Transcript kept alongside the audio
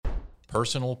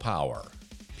Personal power,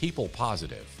 people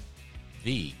positive,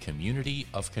 the community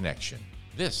of connection.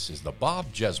 This is the Bob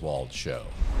Jeswald Show.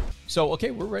 So,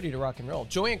 okay, we're ready to rock and roll.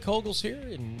 Joanne Kogel's here,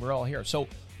 and we're all here. So,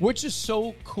 which is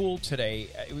so cool today.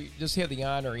 We just had the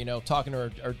honor, talking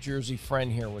to our Jersey friend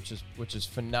here, which is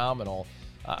phenomenal.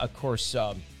 Of course,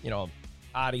 Adi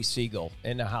Segal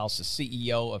in the house, the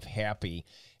CEO of Happy.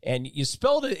 And you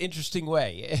spelled it an interesting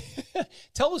way.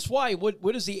 Tell us why.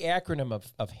 What is the acronym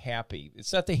of Happy?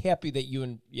 It's not the Happy that you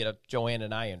and Joanne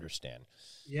and I understand.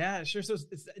 Yeah, sure. So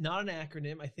it's not an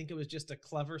acronym. I think it was just a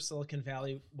clever Silicon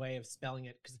Valley way of spelling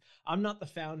it, because I'm not the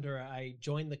founder. I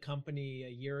joined the company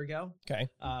a year ago. Okay.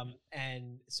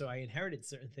 And so I inherited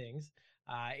certain things,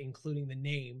 including the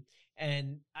name.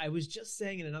 And I was just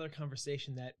saying in another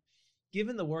conversation that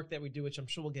given the work that we do, which I'm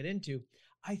sure we'll get into,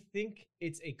 I think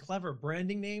it's a clever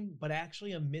branding name, but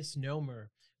actually a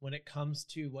misnomer when it comes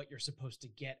to what you're supposed to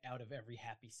get out of every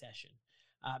happy session.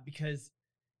 Because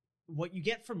what you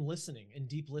get from listening and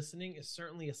deep listening is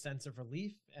certainly a sense of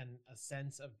relief and a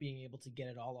sense of being able to get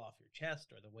it all off your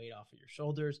chest or the weight off of your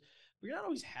shoulders. But you're not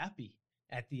always happy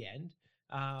at the end.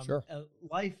 Sure.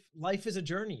 Life is a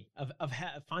journey of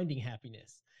finding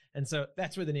happiness. And so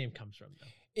that's where the name comes from, though.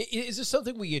 Is this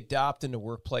something we adopt in the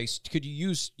workplace?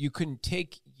 You can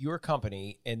take your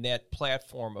company and that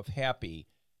platform of Happy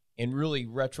and really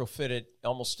retrofit it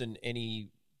almost in any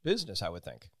business, I would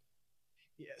think.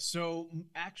 Yeah. So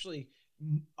actually,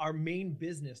 our main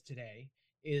business today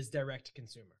is direct to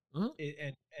consumer. Mm-hmm.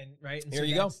 And right. And here so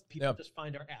you go. People just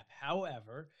find our app.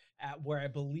 However, where I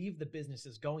believe the business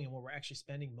is going and where we're actually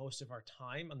spending most of our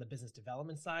time on the business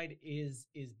development side is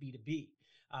B2B.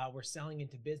 We're selling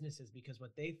into businesses because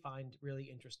what they find really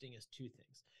interesting is two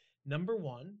things. Number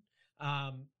one,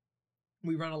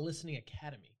 we run a listening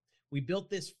academy. We built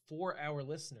this for our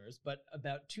listeners, but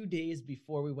about 2 days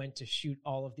before we went to shoot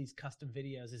all of these custom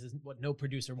videos, this is what no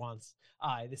producer wants.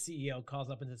 The CEO calls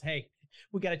up and says, "Hey,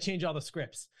 we got to change all the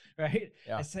scripts," right?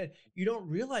 Yeah. I said, "You don't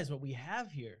realize what we have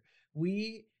here.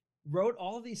 We wrote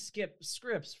all of these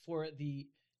scripts for the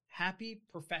happy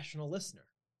professional listener.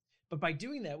 But by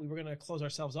doing that, we were going to close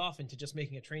ourselves off into just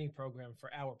making a training program for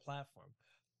our platform.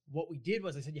 What we did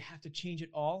was I said, you have to change it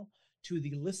all to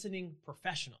the listening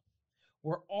professional.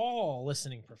 We're all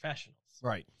listening professionals.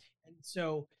 Right. And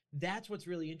so that's what's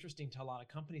really interesting to a lot of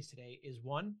companies today is,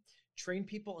 one, train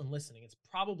people in listening. It's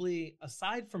probably,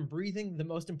 aside from breathing, the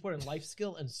most important life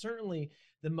skill and certainly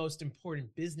the most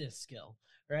important business skill.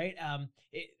 Right.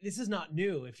 This is not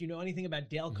new. If you know anything about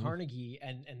Dale Carnegie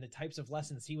and the types of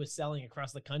lessons he was selling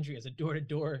across the country as a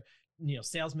door-to-door,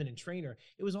 salesman and trainer,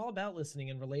 it was all about listening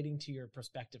and relating to your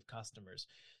prospective customers.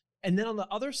 And then on the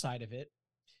other side of it,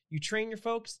 you train your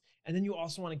folks, and then you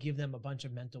also want to give them a bunch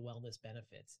of mental wellness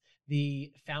benefits.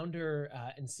 The founder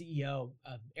and CEO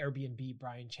of Airbnb,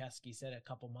 Brian Chesky, said a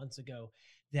couple months ago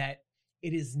that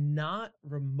it is not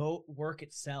remote work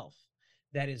itself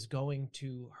that is going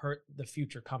to hurt the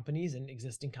future companies and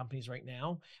existing companies right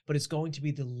now, but it's going to be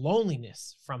the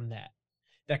loneliness from that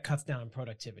cuts down on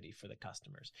productivity for the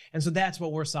customers. And so that's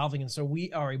what we're solving. And so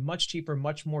we are a much cheaper,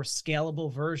 much more scalable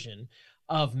version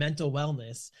of mental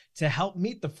wellness to help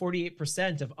meet the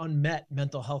 48% of unmet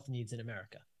mental health needs in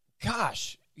America.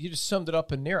 Gosh, you just summed it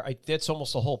up in there. That's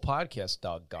almost a whole podcast,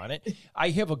 doggone it. I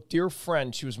have a dear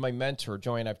friend. She was my mentor.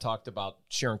 Joanne, I've talked about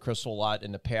Sharon Crystal a lot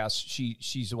in the past.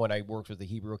 She's the one I worked with the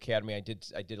Hebrew Academy. I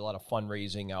did a lot of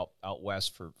fundraising out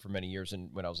west for many years and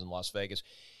when I was in Las Vegas.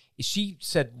 She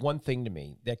said one thing to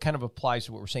me that kind of applies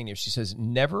to what we're saying here. She says,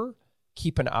 never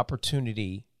keep an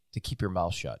opportunity to keep your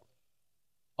mouth shut.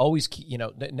 Always,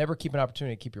 never keep an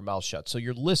opportunity to keep your mouth shut. So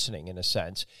you're listening in a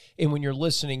sense. And when you're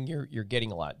listening, you're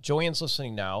getting a lot. Joanne's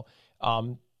listening now.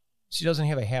 She doesn't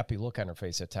have a happy look on her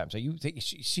face at times. So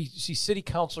she's city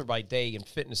councilor by day and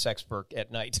fitness expert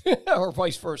at night, or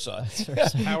vice versa.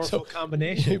 Powerful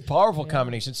combination. Powerful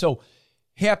combination. So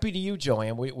happy to you,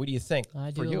 Joanne. What do you think?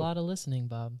 I do a lot of listening,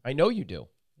 Bob. I know you do.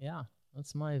 Yeah,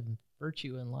 that's my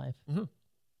virtue in life. Mm-hmm.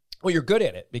 Well, you're good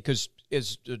at it because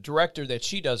as a director that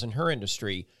she does in her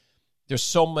industry, there's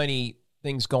so many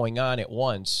things going on at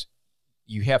once.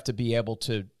 You have to be able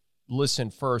to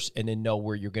listen first and then know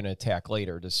where you're going to attack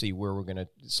later to see where we're going to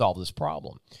solve this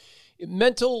problem.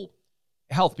 Mental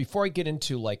health, before I get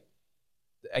into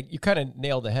you kind of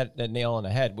nailed the nail on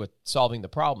the head with solving the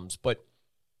problems, but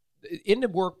in the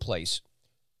workplace,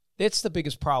 that's the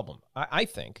biggest problem. I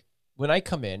think when I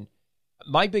come in,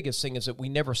 my biggest thing is that we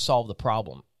never solve the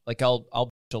problem. Like I'll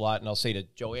bitch a lot and I'll say to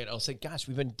Joanne, I'll say, gosh,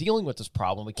 we've been dealing with this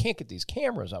problem. We can't get these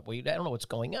cameras up. I don't know what's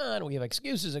going on. We have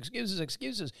excuses.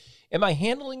 Am I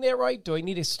handling that right? Do I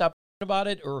need to stop about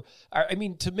it? Or, I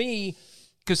mean, to me,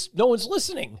 because no one's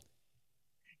listening.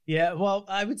 Yeah, well,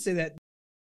 I would say that,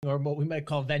 or what we might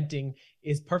call venting,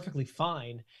 is perfectly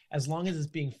fine as long as it's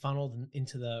being funneled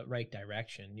into the right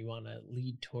direction. You want to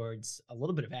lead towards a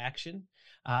little bit of action.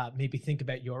 Maybe think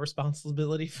about your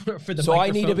responsibility for the So I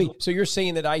need to microphone. be. So you're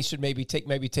saying that I should maybe take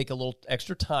a little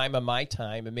extra time on my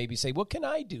time and maybe say, what can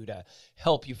I do to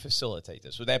help you facilitate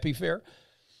this? Would that be fair?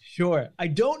 Sure. I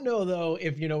don't know though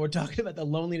if we're talking about the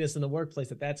loneliness in the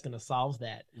workplace that's going to solve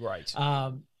that. Right.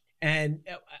 And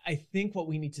I think what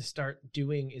we need to start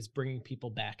doing is bringing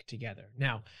people back together.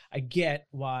 Now, I get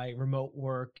why remote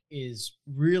work is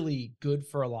really good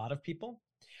for a lot of people.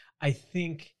 I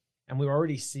think, and we're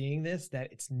already seeing this,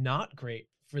 that it's not great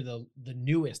for the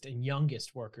newest and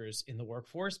youngest workers in the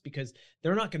workforce, because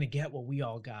they're not going to get what we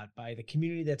all got by the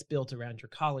community that's built around your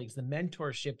colleagues, the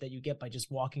mentorship that you get by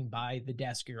just walking by the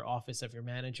desk or your office of your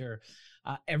manager.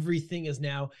 Everything is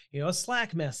now, a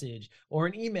Slack message or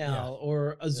an email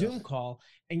or a Zoom call,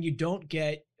 and you don't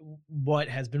get what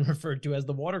has been referred to as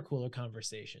the water cooler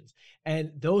conversations. And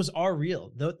those are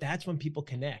real. That's when people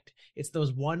connect. It's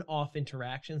those one-off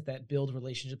interactions that build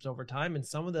relationships over time. And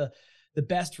some of the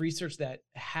best research that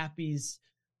Happy's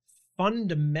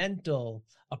fundamental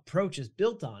approach is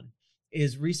built on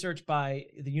is research by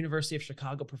the University of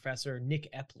Chicago professor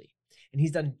Nick Epley. And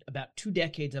he's done about 2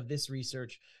 decades of this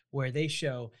research where they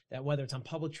show that whether it's on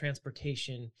public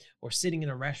transportation or sitting in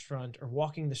a restaurant or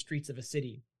walking the streets of a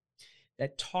city,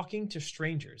 that talking to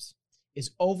strangers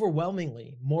is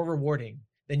overwhelmingly more rewarding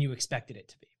than you expected it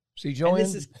to be. See, Joanne?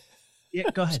 Yeah,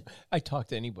 go ahead. I talk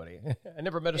to anybody. I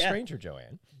never met a stranger,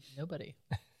 Joanne. Nobody.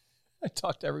 I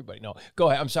talk to everybody. No, go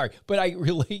ahead. I'm sorry, but I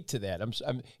relate to that.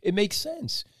 It makes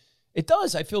sense. It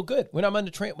does. I feel good when I'm on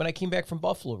the train. When I came back from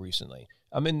Buffalo recently,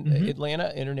 I'm in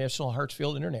Atlanta International,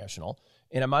 Hartsfield International,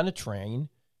 and I'm on the train.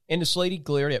 And this lady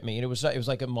glared at me, and it was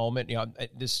like a moment.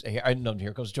 I know,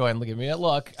 here goes Joanne. Look at me.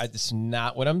 Look, this is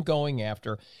not what I'm going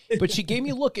after. But she gave me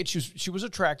a look, and she was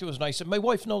attractive. It was nice. And my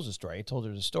wife knows the story. I told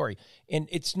her the story, and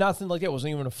it's nothing like that. It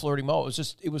wasn't even a flirty moment.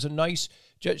 It was a nice.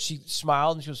 She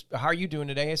smiled and she goes, "How are you doing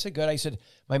today?" I said, "Good." I said,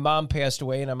 "My mom passed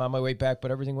away, and I'm on my way back,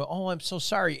 but everything went. Oh, I'm so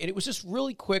sorry." And it was just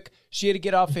really quick. She had to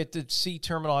get off at the C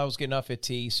terminal. I was getting off at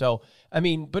T. So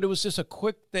but it was just a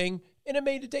quick thing. And it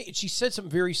made a day. And she said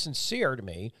something very sincere to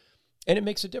me, and it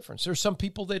makes a difference. There's some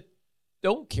people that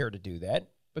don't care to do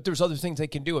that, but there's other things they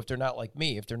can do if they're not like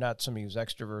me, if they're not somebody who's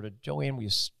extroverted. Joanne, will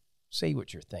you say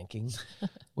what you're thinking?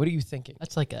 What are you thinking?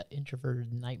 That's like an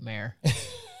introverted nightmare.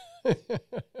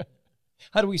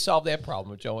 How do we solve that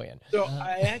problem with Joanne? So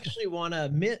I actually want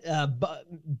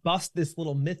to bust this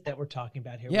little myth that we're talking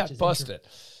about here. Yeah, which is bust it.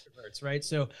 Introverts, right?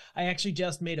 So I actually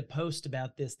just made a post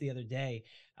about this the other day,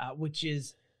 which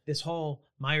is this whole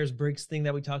Myers-Briggs thing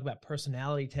that we talk about,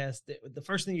 personality test. The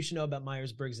first thing you should know about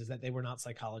Myers-Briggs is that they were not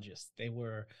psychologists. They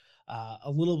were a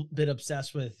little bit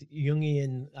obsessed with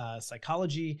Jungian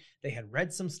psychology. They had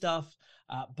read some stuff,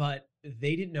 but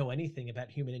they didn't know anything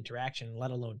about human interaction, let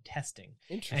alone testing.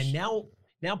 Interesting. And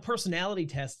now personality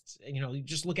tests, you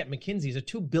just look at McKinsey, is a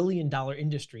 $2 billion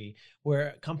industry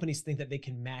where companies think that they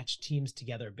can match teams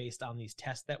together based on these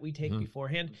tests that we take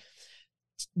beforehand.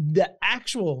 The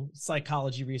actual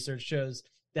psychology research shows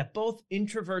that both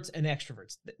introverts and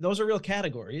extroverts, those are real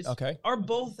categories, are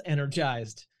both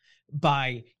energized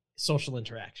by social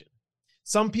interaction.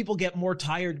 Some people get more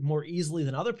tired more easily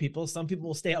than other people. Some people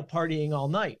will stay out partying all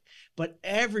night, but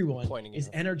everyone is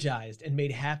energized and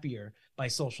made happier by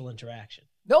social interaction.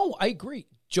 No, I agree.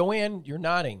 Joanne, you're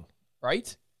nodding,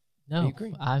 right? No, I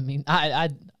agree. I mean, I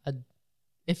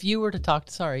if you were to talk,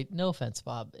 sorry, no offense,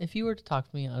 Bob. If you were to talk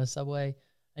to me on a subway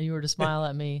and you were to smile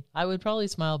at me, I would probably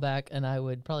smile back and I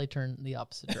would probably turn the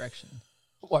opposite direction.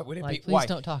 Why would it be? Please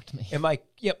don't talk to me.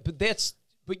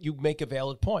 But you make a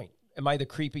valid point. Am I the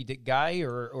creepy guy,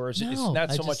 or is it's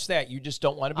not so much that you just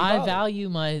don't want to be bothered?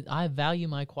 I value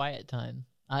my quiet time.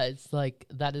 It's like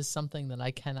that is something that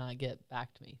I cannot get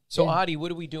back to me. So, Adi, what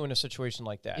do we do in a situation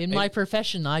like that? In my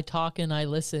profession, I talk and I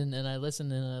listen and I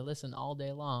listen and I listen all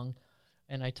day long,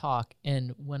 and I talk.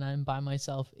 And when I'm by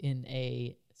myself in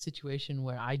a situation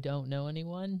where I don't know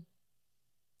anyone,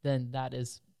 then that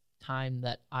is time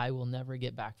that I will never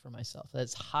get back for myself.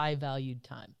 That's high valued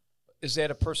time. Is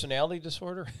that a personality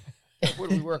disorder?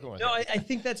 What are we working with? No, I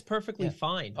think that's perfectly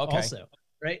fine. Okay. Also,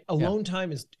 right? Alone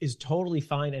time is totally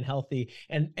fine and healthy.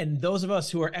 And those of us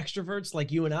who are extroverts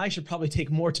like you and I should probably take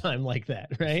more time like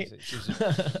that, right?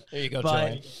 There you go, but,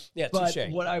 Joanne. Yeah, but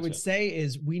touche. what I would say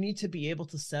is we need to be able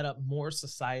to set up more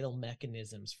societal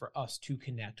mechanisms for us to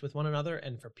connect with one another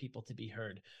and for people to be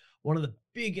heard. One of the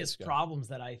biggest problems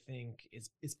that I think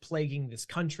is plaguing this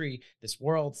country, this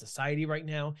world, society right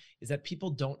now is that people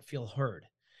don't feel heard.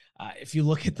 if you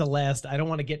look at the last, I don't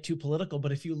want to get too political,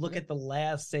 but if you look at the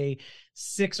last, say,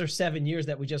 6 or 7 years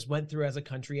that we just went through as a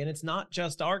country, and it's not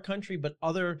just our country, but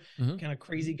other kind of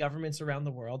crazy governments around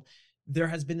the world, there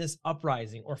has been this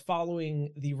uprising or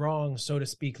following the wrong, so to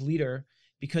speak, leader,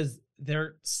 because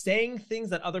they're saying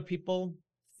things that other people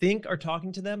think are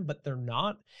talking to them, but they're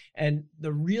not. And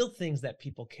the real things that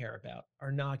people care about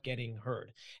are not getting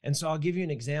heard. And so I'll give you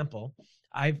an example.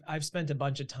 I've spent a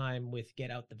bunch of time with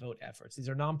Get Out the Vote efforts. These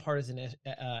are nonpartisan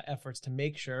efforts to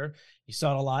make sure, you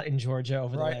saw it a lot in Georgia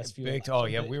over the last few years. Oh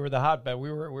yeah, we were the hotbed. We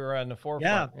were on the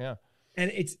forefront. Yeah.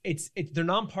 And it's they're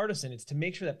nonpartisan. It's to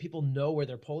make sure that people know where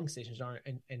their polling stations are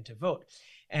and to vote.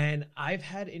 And I've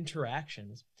had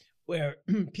interactions where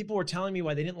people were telling me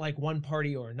why they didn't like one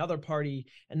party or another party.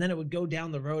 And then it would go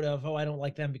down the road of, oh, I don't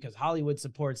like them because Hollywood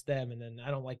supports them. And then I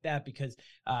don't like that because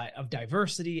of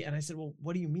diversity. And I said, well,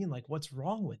 what do you mean? Like, what's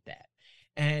wrong with that?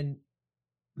 And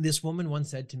this woman once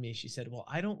said to me, she said, well,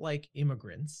 I don't like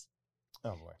immigrants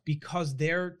because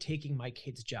they're taking my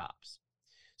kids' jobs.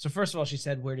 So first of all, she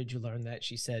said, where did you learn that?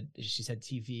 She said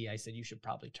TV. I said, you should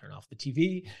probably turn off the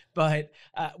TV. But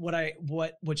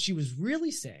what she was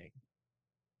really saying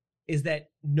is that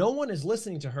no one is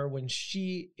listening to her when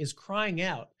she is crying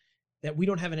out that we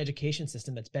don't have an education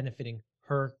system that's benefiting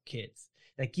her kids,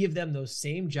 that give them those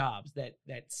same jobs that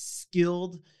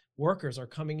skilled workers are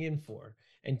coming in for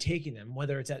and taking them,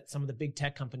 whether it's at some of the big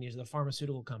tech companies or the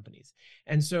pharmaceutical companies.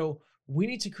 And so we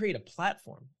need to create a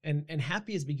platform, and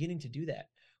Happy is beginning to do that,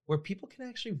 where people can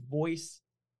actually voice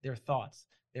their thoughts,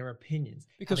 their opinions.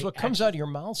 Because what comes out of your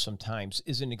mouth sometimes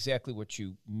isn't exactly what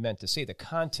you meant to say. The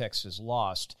context is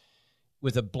lost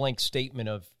with a blank statement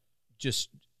of just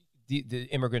the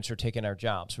immigrants are taking our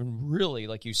jobs. When really,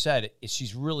 like you said,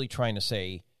 she's really trying to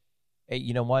say, hey,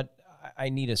 you know what? I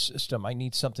need a system. I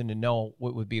need something to know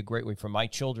what would be a great way for my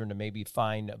children to maybe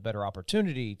find a better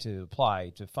opportunity to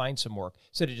apply, to find some work,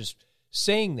 instead of just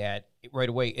saying that right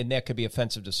away, and that could be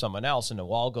offensive to someone else, and the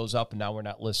wall goes up, and now we're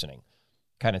not listening,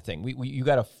 kind of thing. You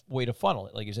got a way to funnel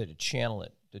it, like you said, to channel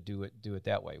it, to do it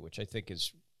that way, which I think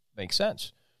makes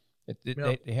sense.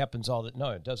 It happens all the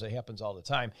no, it does. It happens all the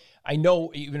time. I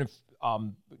know, even if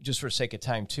just for sake of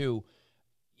time too,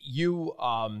 you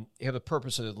have a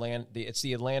purpose of it's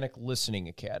the Atlantic Listening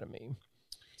Academy.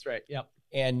 That's right. Yep.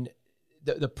 And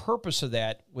the purpose of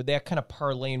that, would that kind of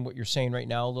parlay in what you're saying right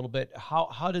now a little bit?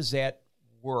 How does that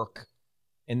work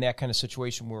in that kind of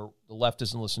situation where the left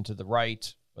doesn't listen to the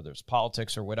right, whether it's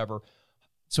politics or whatever,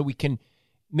 so we can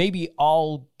maybe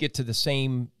all get to the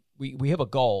same, we have a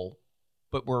goal,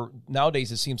 but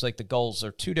nowadays it seems like the goals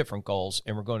are two different goals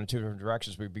and we're going in two different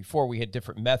directions. Where before we had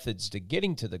different methods to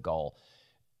getting to the goal.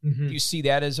 Mm-hmm. Do you see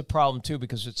that as a problem too?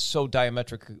 Because it's so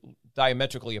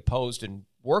diametrically opposed in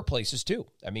workplaces too.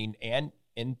 I mean, and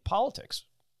in politics,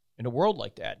 in a world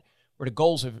like that, where the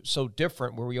goals are so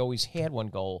different, where we always had one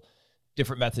goal,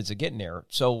 different methods of getting there.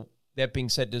 So that being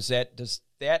said, does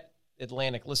that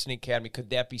Atlantic Listening Academy, could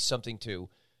that be something to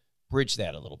bridge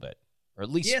that a little bit? Or at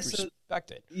least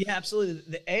respect it. Yeah, absolutely.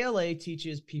 The ALA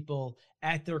teaches people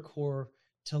at their core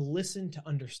to listen, to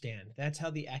understand. That's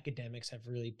how the academics have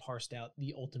really parsed out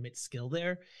the ultimate skill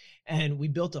there. And we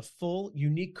built a full,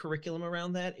 unique curriculum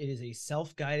around that. It is a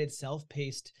self-guided,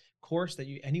 self-paced course that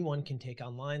anyone can take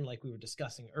online, like we were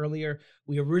discussing earlier.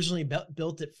 We originally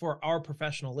built it for our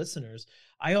professional listeners.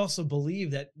 I also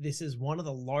believe that this is one of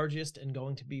the largest and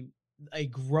going to be a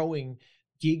growing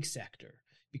gig sector,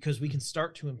 because we can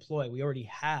start to employ, we already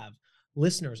have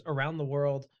listeners around the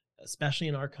world, especially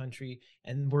in our country,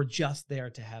 and we're just there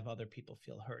to have other people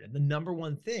feel heard. And the number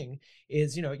one thing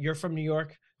is, you're from New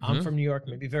York, I'm from New York,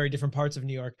 maybe very different parts of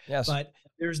New York, yes. But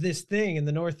there's this thing in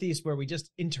the Northeast where we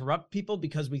just interrupt people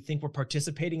because we think we're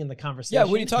participating in the conversation.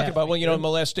 Yeah, what are you talking about? Well, my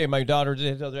last day, my daughter did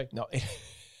it the other day. No.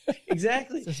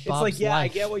 Exactly. It's like, yeah,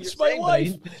 life. I get what you're It's my saying, life. but I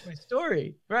didn't finish my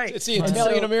story. Right. It's the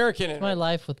Italian-American in It's my her.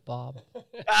 life with Bob.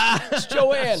 It's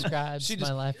Joanne. Describes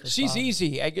my life with She's Bob.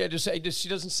 easy. She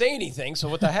doesn't say anything, so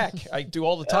what the heck? I do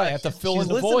all the time. I have to fill she's in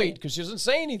the listening. void because she doesn't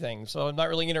say anything, so I'm not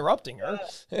really interrupting her.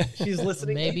 She's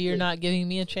listening. Maybe you're not giving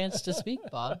me a chance to speak,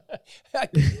 Bob.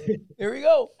 Here we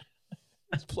go.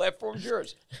 This platform's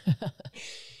yours.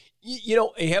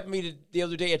 It happened to me the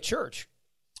other day at church.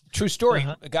 True story.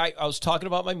 A guy, I was talking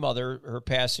about my mother, her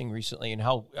passing recently, and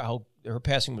how her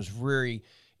passing was really,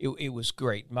 it was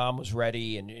great. Mom was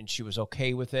ready, and she was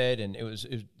okay with it, and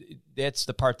that's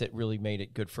the part that really made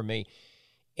it good for me.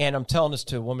 And I'm telling this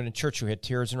to a woman in church who had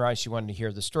tears in her eyes. She wanted to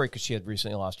hear the story because she had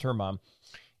recently lost her mom.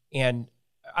 And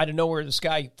out of nowhere, this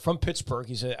guy from Pittsburgh,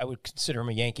 I would consider him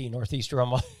a Yankee, Northeaster.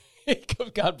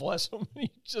 God bless him.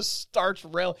 He just starts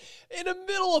railing in the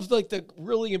middle of like the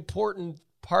really important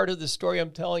part of the story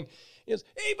I'm telling is,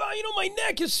 hey, Bob, my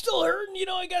neck is still hurting.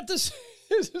 I got this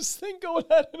this thing going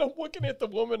on, and I'm looking at the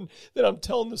woman that I'm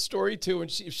telling the story to,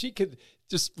 and if she could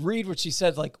just read what she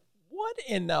said, like, what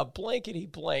in the blankety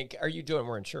blank are you doing?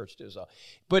 We're in church too, so.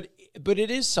 But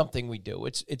it is something we do.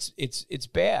 It's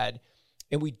bad,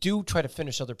 and we do try to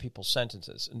finish other people's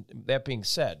sentences. And that being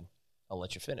said, I'll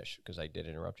let you finish because I did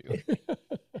interrupt you.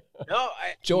 No,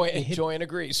 Joanne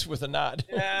agrees with a nod.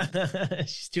 Yeah,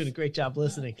 she's doing a great job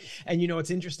listening. And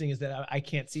what's interesting is that I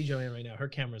can't see Joanne right now. Her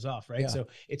camera's off, right? Yeah. So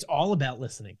it's all about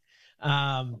listening.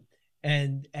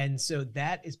 And so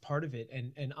that is part of it.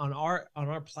 And on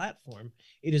our platform,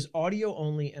 it is audio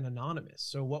only and anonymous.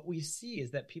 So what we see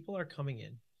is that people are coming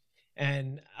in,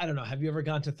 and I don't know, have you ever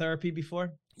gone to therapy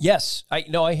before? Yes,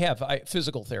 I have.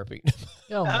 Physical therapy.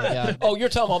 Oh my God. Oh, you're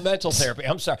talking about mental therapy.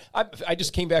 I'm sorry. I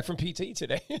just came back from PT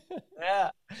today.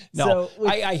 Yeah. No,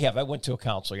 I have. I went to a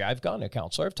counselor. Yeah, I've gone to a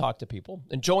counselor. I've talked to people.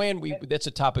 And Joanne, that's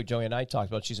a topic Joanne and I talked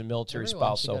about. She's a military Everyone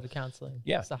spouse. should go to counseling.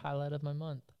 Yeah. It's the highlight of my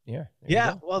month. Yeah.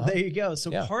 There you go.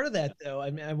 So Yeah. part of that, though,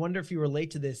 I mean, I wonder if you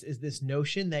relate to this, is this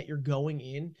notion that you're going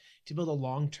in to build a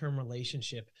long-term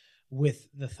relationship with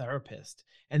the therapist.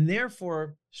 And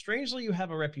therefore, strangely, you have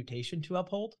a reputation to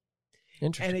uphold.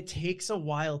 Interesting. And it takes a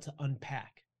while to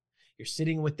unpack. You're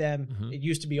sitting with them. Mhm. It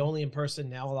used to be only in person.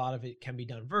 Now a lot of it can be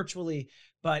done virtually,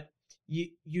 but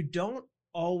you don't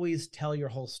always tell your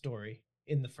whole story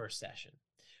in the first session.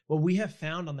 What we have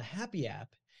found on the Happy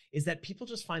app is that people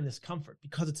just find this comfort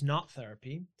because it's not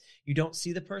therapy. You don't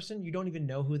see the person. You don't even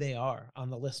know who they are on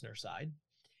the listener side.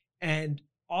 And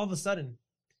all of a sudden,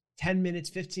 10 minutes,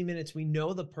 15 minutes, we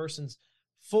know the person's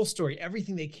full story,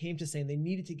 everything they came to say and they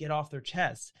needed to get off their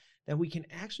chest, that we can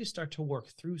actually start to work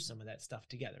through some of that stuff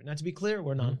together. Now, to be clear,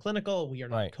 we're non-clinical. We are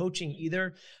not Right. coaching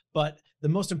either. But the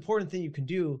most important thing you can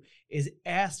do is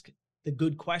ask the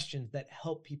good questions that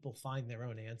help people find their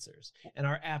own answers. And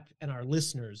our app and our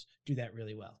listeners do that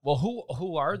really well. Well,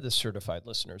 who are the certified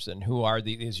listeners, and who are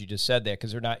the, as you just said that,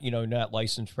 because they're not, not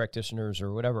licensed practitioners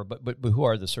or whatever, but who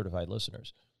are the certified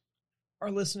listeners?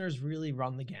 Our listeners really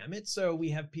run the gamut. So we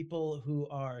have people who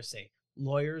are, say,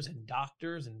 lawyers and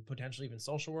doctors and potentially even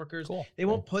social workers. Cool. They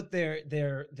won't put their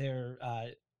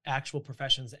actual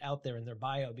professions out there in their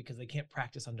bio because they can't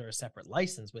practice under a separate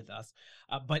license with us.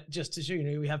 But just to show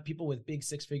you, we have people with big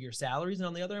 6-figure salaries, and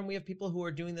on the other end, we have people who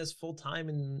are doing this full time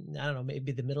in, I don't know,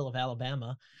 maybe the middle of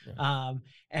Alabama. Yeah.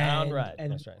 And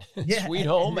That's right. Yeah, Sweet and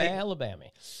home they- Alabama.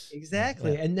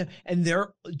 Exactly. Yeah. And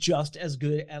they're just as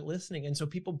good at listening. And so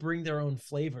people bring their own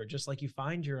flavor, just like you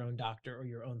find your own doctor or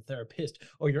your own therapist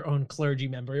or your own clergy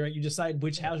member, right? You decide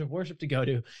which house of worship to go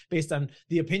to based on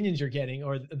the opinions you're getting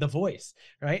or the voice,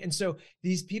 right? And so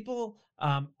these people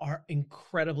are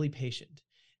incredibly patient.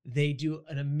 They do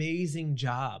an amazing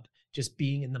job just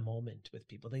being in the moment with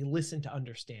people. They listen to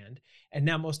understand. And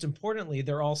now, most importantly,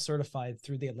 they're all certified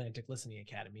through the Atlantic Listening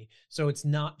Academy. So it's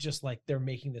not just like they're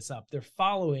making this up. They're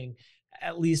following,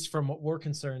 at least from what we're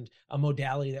concerned, a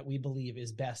modality that we believe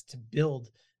is best to build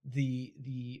the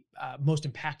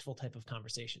most impactful type of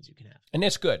conversations you can have. And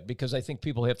that's good, because I think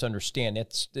people have to understand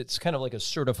it's kind of like a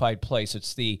certified place.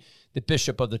 It's the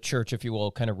bishop of the church, if you will,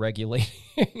 kind of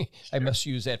regulating. I must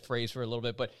use that phrase for a little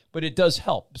bit, but it does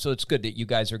help. So it's good that you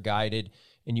guys are guided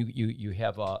and you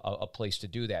have a place to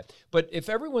do that. But if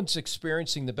everyone's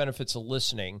experiencing the benefits of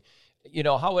listening,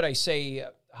 how would I say,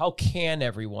 how can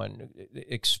everyone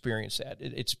experience that?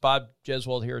 It's Bob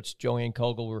Jeswald here. It's Joanne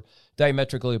Kogel. We're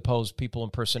diametrically opposed people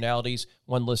and personalities.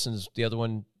 One listens, the other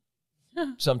one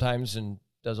sometimes and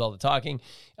does all the talking.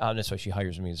 That's why she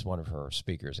hires me as one of her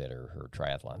speakers at her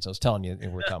triathlons. I was telling you, we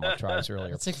were talking about tries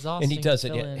earlier. It's exhausting. And he does to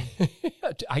it. fill Yeah.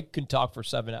 in. I can talk for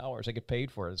 7 hours. I get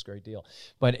paid for it. It's a great deal.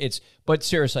 But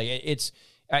seriously, it's,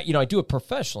 I do it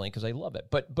professionally because I love it.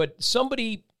 But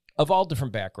somebody of all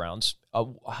different backgrounds,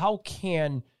 how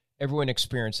can everyone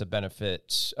experience the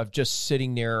benefits of just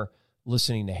sitting there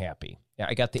listening to Happy?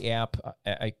 I got the app.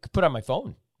 I could put it on my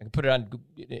phone. I can put it on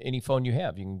any phone you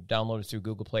have. You can download it through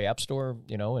Google Play App Store,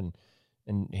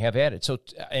 and have at it. So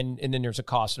and then there's a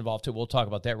cost involved too. We'll talk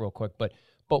about that real quick. But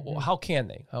how can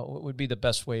they? What would be the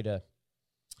best way to?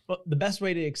 Well, the best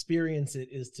way to experience it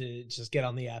is to just get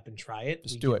on the app and try it.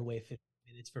 Just we do give it. away 15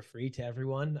 minutes for free to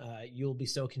everyone. You'll be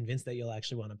so convinced that you'll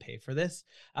actually want to pay for this.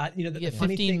 You get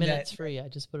 15 minutes free. I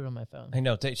just put it on my phone. I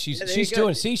know she's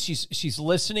doing. See, she's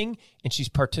listening and she's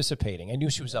participating. I knew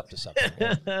she was up to something,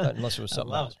 unless it was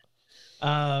something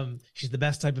else. She's the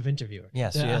best type of interviewer.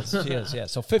 Yes, she is. She is. Yeah.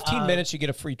 So 15 minutes, you get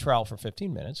a free trial for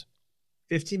 15 minutes.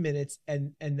 15 minutes,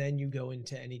 and then you go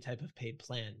into any type of paid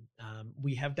plan.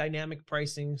 We have dynamic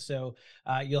pricing, so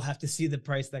you'll have to see the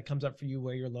price that comes up for you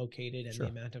where you're located and Sure.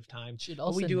 the amount of time. Should But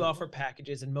also we do know- offer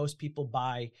packages, and most people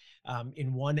buy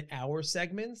in 1 hour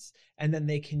segments, and then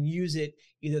they can use it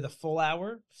either the full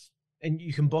hour, and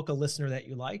you can book a listener that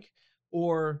you like,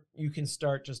 or you can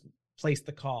start just place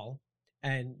the call,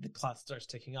 and the clock starts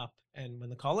ticking up. And when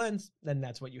the call ends, then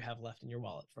that's what you have left in your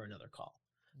wallet for another call.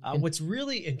 What's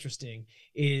really interesting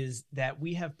is that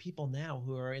we have people now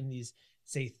who are in these,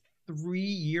 say,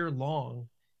 3-year-long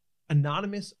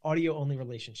anonymous audio-only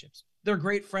relationships. They're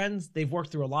great friends. They've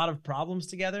worked through a lot of problems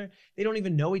together. They don't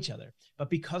even know each other. But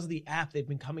because of the app, they've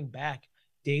been coming back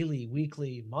daily,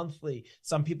 weekly, monthly.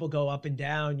 Some people go up and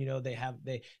down.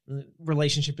 The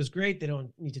relationship is great. They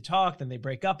don't need to talk. Then they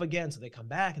break up again. So they come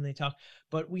back and they talk.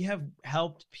 But we have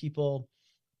helped people.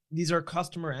 These are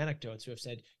customer anecdotes who have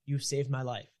said, "You've saved my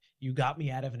life. You got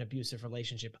me out of an abusive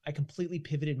relationship. I completely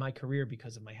pivoted my career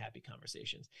because of my happy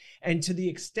conversations." And to the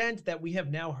extent that we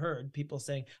have now heard people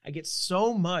saying, "I get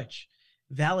so much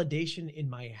validation in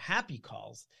my happy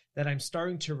calls that I'm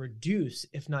starting to reduce,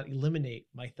 if not eliminate,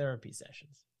 my therapy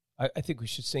sessions." I think we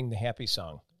should sing the happy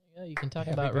song. Yeah, you can talk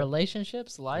Happy about go-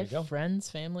 relationships, life, go. friends,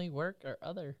 family, work, or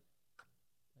other.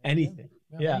 Anything.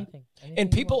 Yeah. Anything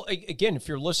And you people, want. again, if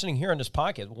you're listening here on this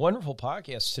podcast, wonderful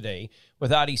podcast today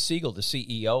with Adi Segal, the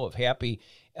CEO of Happy,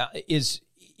 is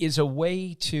a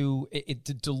way to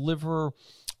deliver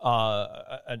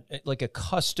like a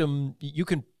custom. You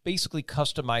can basically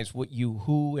customize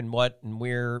who and what and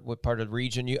where, what part of the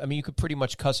region. You could pretty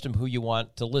much custom who you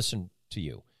want to listen to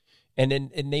you,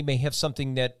 and they may have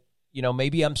something that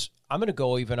maybe I'm going to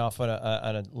go even off on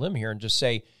a limb here and just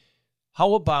say,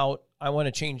 how about I want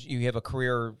to change? You have a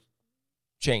career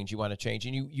change you want to change,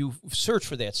 and you search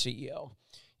for that CEO.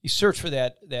 You search for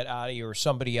that Adi or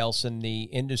somebody else in the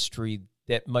industry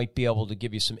that might be able to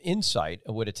give you some insight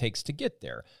of what it takes to get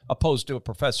there, opposed to a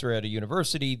professor at a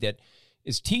university that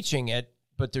is teaching it,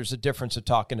 but there's a difference of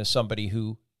talking to somebody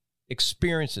who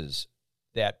experiences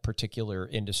that particular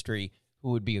industry, who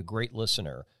would be a great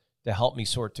listener to help me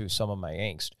sort through some of my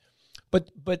angst.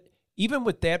 But even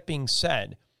with that being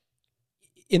said,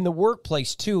 in the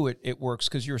workplace too, it works,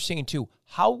 because you're saying too,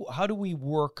 how do we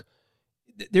work?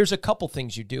 There's a couple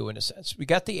things you do in a sense. We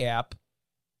got the app,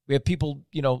 we have people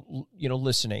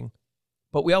listening,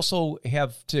 but we also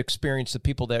have to experience the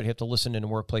people that have to listen in the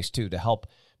workplace too, to help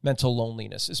mental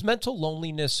loneliness. Is mental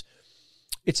loneliness,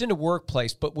 it's in the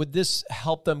workplace, but would this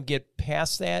help them get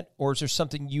past that, or is there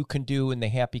something you can do in the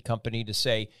Happy Company to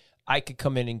say, I could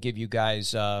come in and give you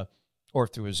guys, or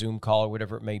through a Zoom call or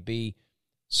whatever it may be,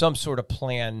 some sort of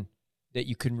plan that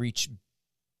you can reach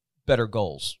better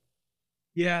goals?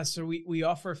 Yeah, so we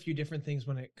offer a few different things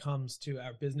when it comes to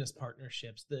our business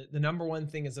partnerships. The number one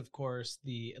thing is, of course,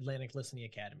 the Atlantic Listening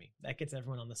Academy. That gets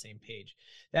everyone on the same page.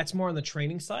 That's more on the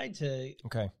training side to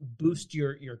boost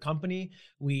your company.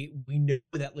 We know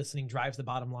that listening drives the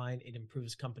bottom line. It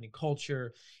improves company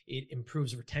culture. It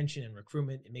improves retention and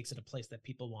recruitment. It makes it a place that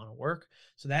people want to work.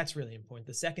 So that's really important.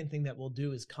 The second thing that we'll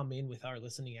do is come in with our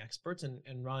listening experts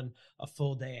and run a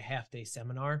full day, a half day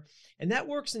seminar. And that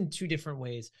works in two different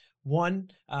ways. One,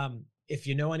 if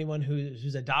you know anyone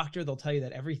who's a doctor, they'll tell you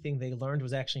that everything they learned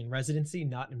was actually in residency,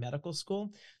 not in medical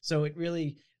school. So it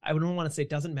really, I wouldn't want to say it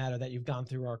doesn't matter that you've gone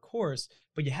through our course,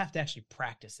 but you have to actually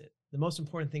practice it. The most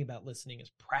important thing about listening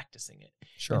is practicing it.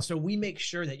 Sure. And so we make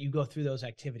sure that you go through those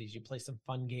activities, you play some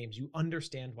fun games, you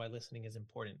understand why listening is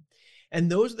important.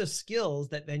 And those are the skills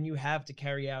that then you have to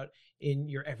carry out in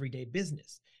your everyday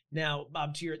business. Now,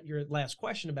 Bob, to your last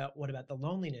question about what about the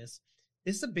loneliness,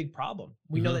 this is a big problem.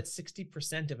 We know that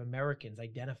 60% of Americans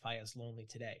identify as lonely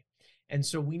today. And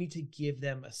so we need to give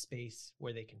them a space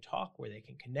where they can talk, where they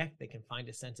can connect, they can find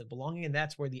a sense of belonging. And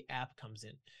that's where the app comes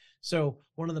in. So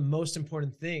one of the most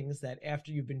important things that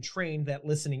after you've been trained that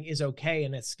listening is okay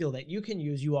and a skill that you can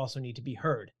use, you also need to be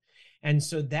heard. And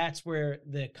so that's where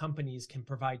the companies can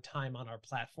provide time on our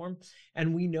platform.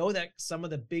 And we know that some of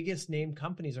the biggest name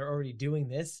companies are already doing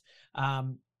this.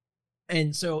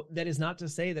 And so that is not to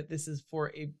say that this is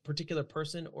for a particular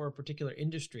person or a particular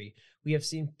industry. We have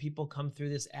seen people come through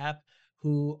this app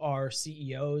who are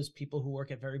CEOs, people who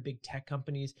work at very big tech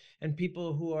companies, and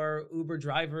people who are Uber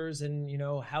drivers and,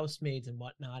 housemaids and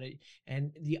whatnot.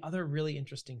 And the other really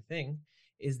interesting thing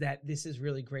is that this is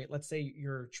really great. Let's say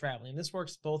you're traveling. This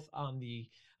works both on the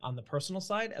personal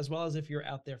side as well as if you're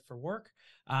out there for work.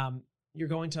 You're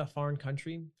going to a foreign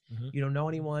country. You don't know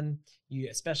anyone,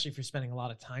 especially if you're spending a lot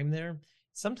of time there.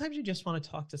 Sometimes you just want to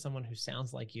talk to someone who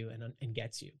sounds like you and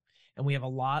gets you. And we have a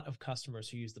lot of customers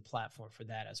who use the platform for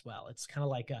that as well. It's kind of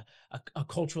like a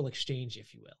cultural exchange,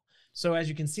 if you will. So as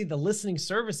you can see, the listening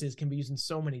services can be used in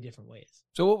so many different ways.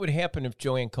 So what would happen if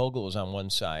Joanne Kogel was on one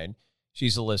side?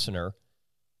 She's a listener,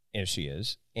 as she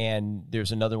is, and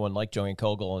there's another one like Joanne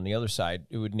Kogel on the other side.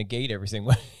 It would negate everything.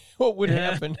 What would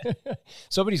happen?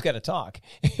 Somebody's got to talk.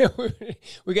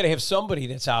 We got to have somebody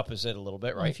that's opposite a little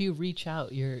bit, right? If you reach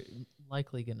out, you're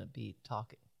likely going to be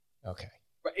talking. Okay.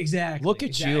 Right, exactly. Look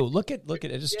at you. Look at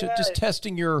it. Just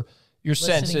testing your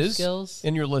senses skills.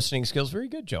 and your listening skills. Very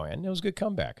good, Joanne. That was a good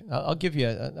comeback. I'll give you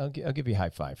I'll give you a high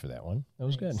five for that one. That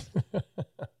was good.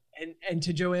 And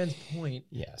to Joanne's point,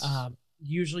 yes.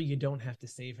 Usually you don't have to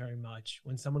say very much.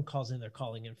 When someone calls in, they're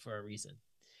calling in for a reason.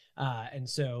 And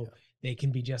so they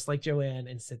can be just like Joanne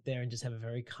and sit there and just have a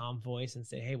very calm voice and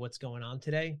say, hey, what's going on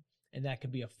today? And that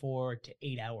could be a 4 to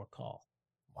 8 hour call.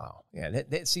 Wow. Yeah.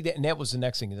 And that was the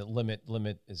next thing. The limit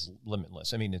is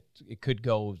limitless. I mean, it could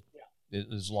go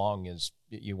as long as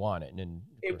you want it. And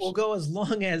it will go as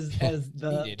long as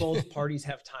the both parties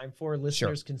have time for.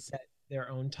 Listeners can set their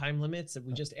own time limits. And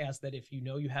we just ask that if you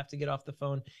know you have to get off the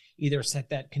phone, either set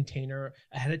that container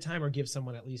ahead of time or give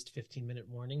someone at least 15-minute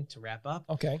warning to wrap up.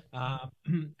 Okay.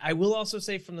 I will also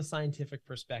say from the scientific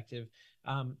perspective,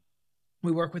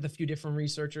 we work with a few different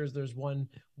researchers. There's one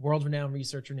world-renowned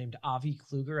researcher named Avi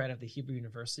Kluger out of the Hebrew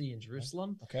University in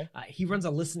Jerusalem. Okay. He runs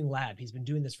a listening lab. He's been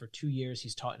doing this for 2 years.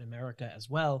 He's taught in America as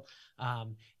well.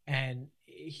 And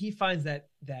he finds that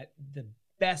the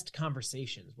best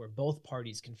conversations where both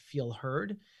parties can feel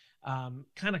heard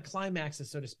kind of climaxes,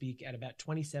 so to speak, at about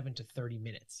 27 to 30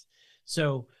 minutes.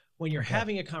 So when you're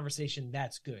having a conversation,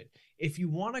 that's good. If you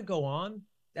want to go on,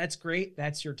 that's great.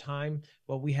 That's your time.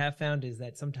 What we have found is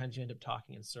that sometimes you end up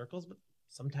talking in circles, but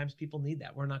sometimes people need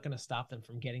that. We're not going to stop them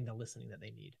from getting the listening that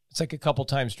they need. It's like a couple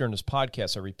times during this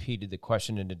podcast, I repeated the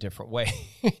question in a different way,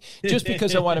 just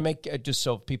because I want to make, just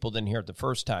so people didn't hear it the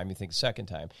first time, you think second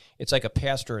time. It's like a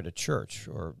pastor at a church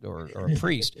or a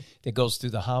priest that goes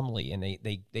through the homily and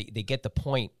they get the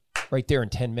point right there in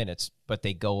 10 minutes, but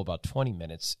they go about 20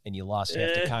 minutes and you lost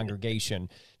half the congregation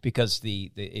because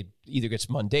it either gets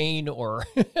mundane or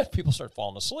people start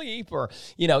falling asleep or,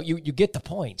 you get the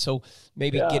point. So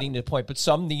maybe getting to the point, but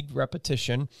some need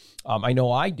repetition. I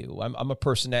know I do. I'm a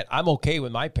person that I'm okay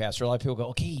with my pastor. A lot of people go,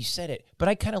 okay, he said it, but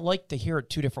I kind of like to hear it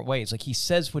two different ways. Like he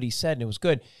says what he said and it was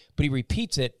good, but he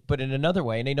repeats it, but in another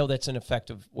way. And I know that's an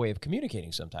effective way of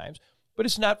communicating sometimes, but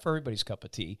it's not for everybody's cup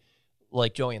of tea.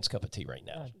 Like Joanne's cup of tea right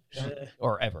now,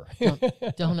 or ever.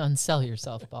 Don't unsell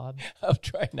yourself, Bob. I'll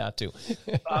try not to.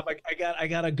 Bob, I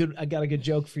got a good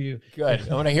joke for you.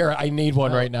 Good. I want to hear it. I need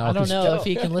one right now. I don't know if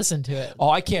he can listen to it. Oh,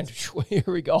 I can't. Here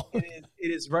we go. It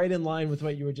is right in line with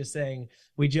what you were just saying.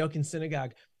 We joke in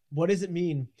synagogue. What does it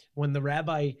mean when the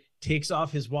rabbi takes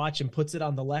off his watch and puts it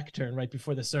on the lectern right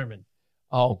before the sermon?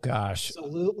 Oh gosh.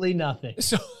 Absolutely nothing.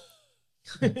 So.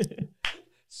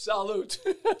 Salute.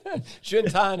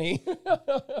 Shintani.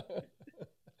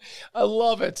 I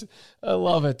love it.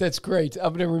 That's great.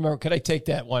 I'm going to remember. Can I take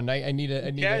that one? I need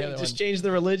another just one. Change the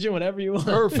religion, whatever you want.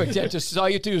 Perfect. Yeah, just all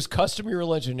you do is custom your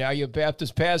religion. Are you a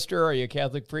Baptist pastor? Are you a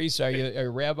Catholic priest? Are you a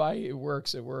rabbi? It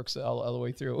works all the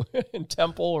way through. In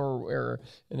temple or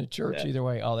in a church, either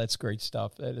way. Oh, that's great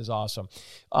stuff. That is awesome.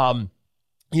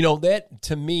 That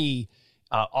to me,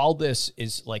 all this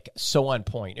is like so on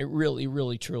point. It really,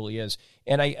 really, truly is.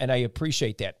 And I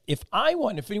appreciate that. If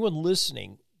anyone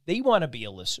listening, they want to be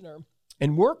a listener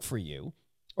and work for you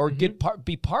or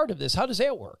be part of this, how does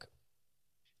that work?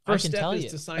 First I can step tell is you.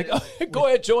 to sign up. Go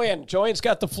ahead, Joanne. Joanne's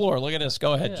got the floor. Look at this.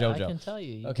 Go ahead, JoJo. I can tell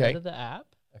you. You go to the app.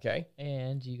 Okay.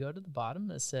 And you go to the bottom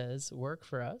that says work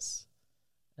for us.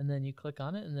 And then you click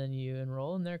on it and then you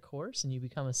enroll in their course and you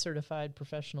become a certified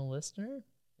professional listener.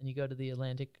 And you go to the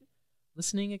Atlantic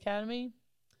Listening Academy.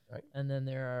 Right. And then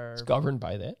it's governed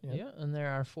by that. Yeah. And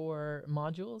there are 4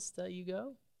 modules that you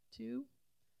go to.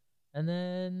 And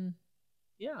then,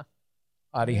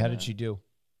 Adi, how did she do?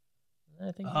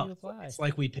 I think you apply. It's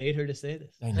like we paid her to say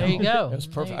this. I know. There you go. That was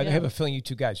perfect. I have a feeling you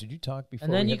two guys, did you talk before?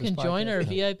 And then you can join our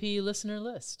VIP listener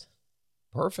list.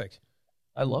 Perfect.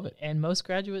 I love it. And most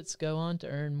graduates go on to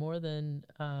earn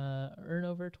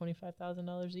over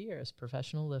 $25,000 a year as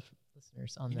professional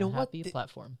listeners on the Happy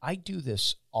platform. I do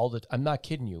this all the time. I'm not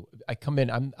kidding you. I come in.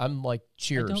 I'm like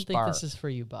cheers. I don't think this is for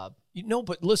you, Bob.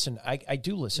 But listen, I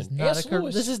do listen.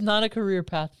 This is not a career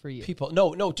path for you. People,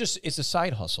 no, just it's a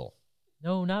side hustle.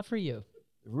 No, not for you.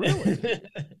 Really?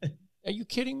 Are you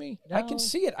kidding me? No. I can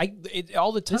see it.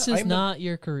 All the time. This is not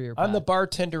your career path. I'm the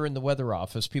bartender in the weather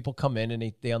office. People come in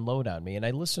and they unload on me, and I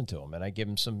listen to them, and I give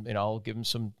them some, I'll give them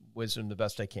some wisdom the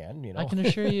best I can. I can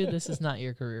assure you, this is not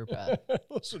your career path.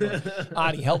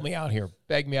 Adi, help me out here.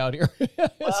 Beg me out here.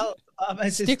 Well,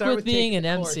 stick with being an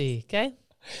MC, okay?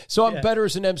 So I'm better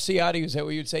as an MC, Adi. Is that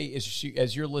what you'd say? Is she,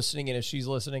 as you're listening and as she's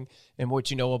listening, and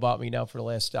what you know about me now for the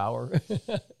last hour?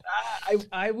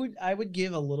 I would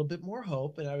give a little bit more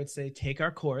hope, and I would say take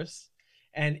our course.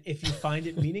 And if you find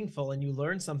it meaningful and you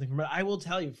learn something from it, I will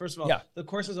tell you, first of all, the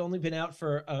course has only been out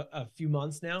for a few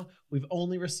months now. We've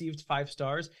only received 5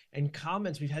 stars and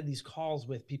comments. We've had these calls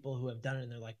with people who have done it,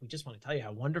 and they're like, we just want to tell you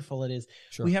how wonderful it is.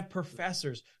 Sure. We have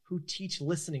professors who teach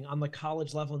listening on the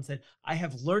college level and said, I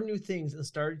have learned new things and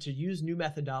started to use new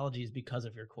methodologies because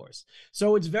of your course.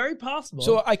 So it's very possible.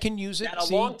 So I can use it.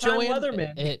 See, long-time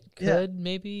weatherman. It could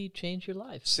maybe change your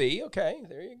life. See, okay,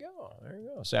 there you go. There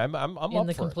you go. So I'm in up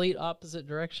the for complete opposite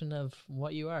direction of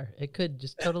what you are. It could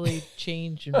just totally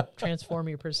change and transform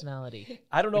your personality.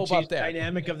 I don't know about that.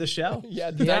 Dynamic of the show.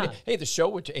 Hey, the show,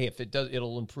 which if it does,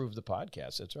 it'll improve the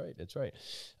podcast. That's right. That's right.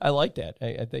 I like that.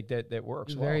 I think that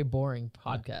works. Very boring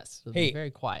podcast. It'll be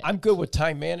very quiet. I'm good with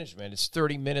time management. It's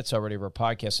 30 minutes already of our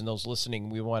podcast, and those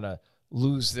listening, we want to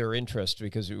lose their interest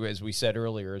because, as we said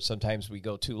earlier, sometimes we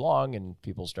go too long and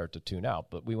people start to tune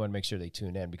out. But we want to make sure they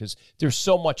tune in because there's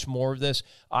so much more of this.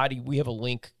 Adi, we have a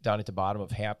link down at the bottom of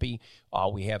Happy.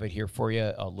 We have it here for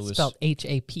you. Lewis, spelled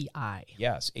HAPI.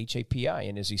 Yes, HAPI.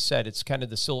 And as he said, it's kind of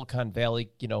the Silicon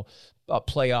Valley,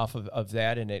 play off of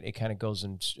that, and it kind of goes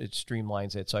and it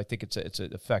streamlines it. So I think it's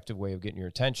an effective way of getting your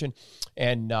attention.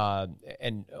 And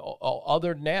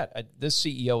other than that, this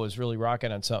CEO is really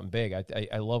rocking on something big.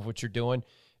 I love what you're doing.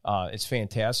 It's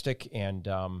fantastic. And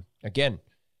again,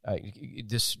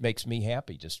 this makes me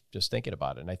happy just thinking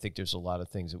about it. And I think there's a lot of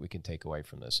things that we can take away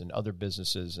from this, and other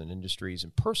businesses and industries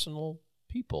and personal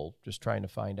people just trying to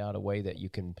find out a way that you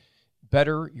can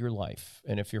better your life.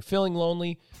 And if you're feeling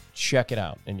lonely, check it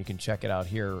out. And you can check it out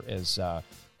here as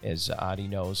Adi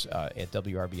knows at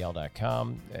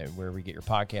WRBL.com, where we get your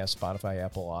podcast, Spotify,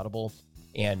 Apple, Audible,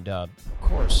 and of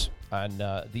course on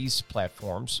these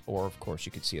platforms. Or of course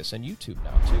you can see us on YouTube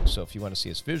now too. So if you want to see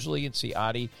us visually and see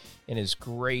Adi and his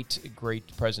great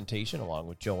presentation along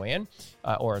with Joanne,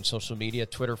 or on social media,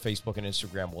 Twitter, Facebook, and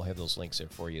Instagram, we'll have those links there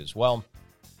for you as well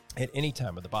at any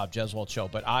time of the Bob Jeswald Show.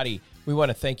 But Adi, we want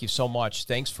to thank you so much.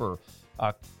 Thanks for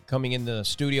coming in the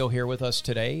studio here with us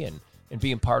today and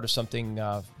being part of something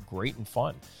great and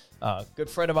fun. Good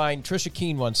friend of mine, Trisha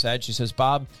Keene, once said, she says,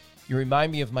 Bob, you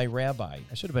remind me of my rabbi.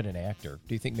 I should have been an actor.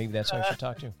 Do you think maybe that's who I should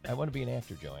talk to? I want to be an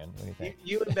actor, Joanne. What do you think?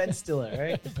 You and Ben Stiller,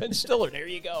 right? Ben Stiller, there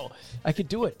you go. I could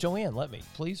do it. Joanne, let me,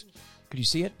 please. Could you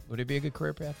see it? Would it be a good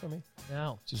career path for me?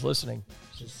 No. She's listening.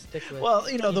 Just stick with Well,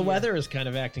 the weather is kind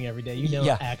of acting every day.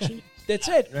 Action. That's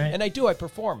it. Right? And I do. I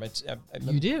perform.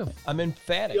 You do. I'm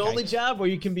emphatic. The only job where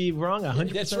you can be wrong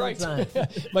 100% That's right. of the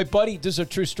time. My buddy, this is a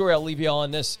true story. I'll leave you all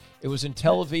on this. It was in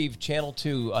Tel Aviv, Channel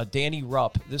 2, Danny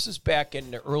Rupp. This is back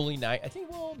in the early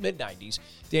mid-90s.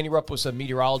 Danny Rupp was a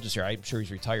meteorologist here. I'm sure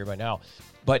he's retired by now.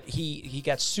 But he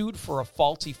got sued for a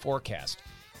faulty forecast.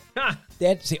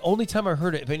 That's the only time I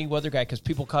heard of any weather guy, because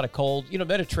people caught a cold.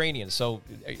 Mediterranean, so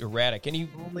erratic. And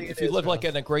if you live like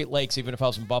in the Great Lakes, even if I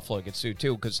was in Buffalo, I get sued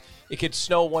too, because it could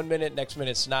snow one minute, next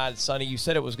minute it's not. It's sunny. You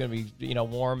said it was going to be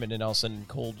warm, and then all of a sudden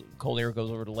cold air goes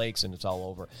over the lakes and it's all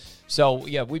over. So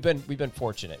yeah, we've been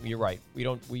fortunate. You're right.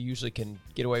 We usually can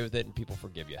get away with it and people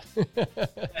forgive you.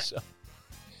 So.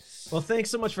 Well, thanks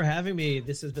so much for having me.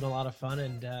 This has been a lot of fun,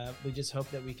 and we just hope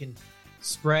that we can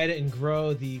spread and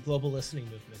grow the global listening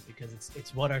movement, because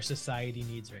it's what our society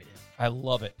needs right now. I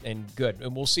love it, and good.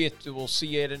 And we'll see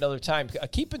you at another time.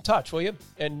 Keep in touch, will you?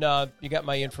 And you got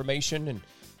my information,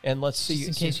 and let's see.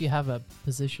 Just in case you have a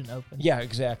position open. Yeah,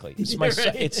 exactly. It's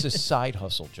it's a side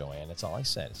hustle, Joanne. That's all I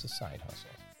said. It's a side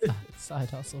hustle. Side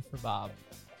hustle for Bob.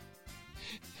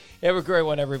 Have a great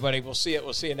one, everybody. We'll see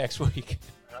you next week.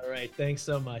 All right. Thanks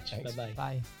so much. Thanks. Bye-bye.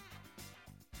 Bye.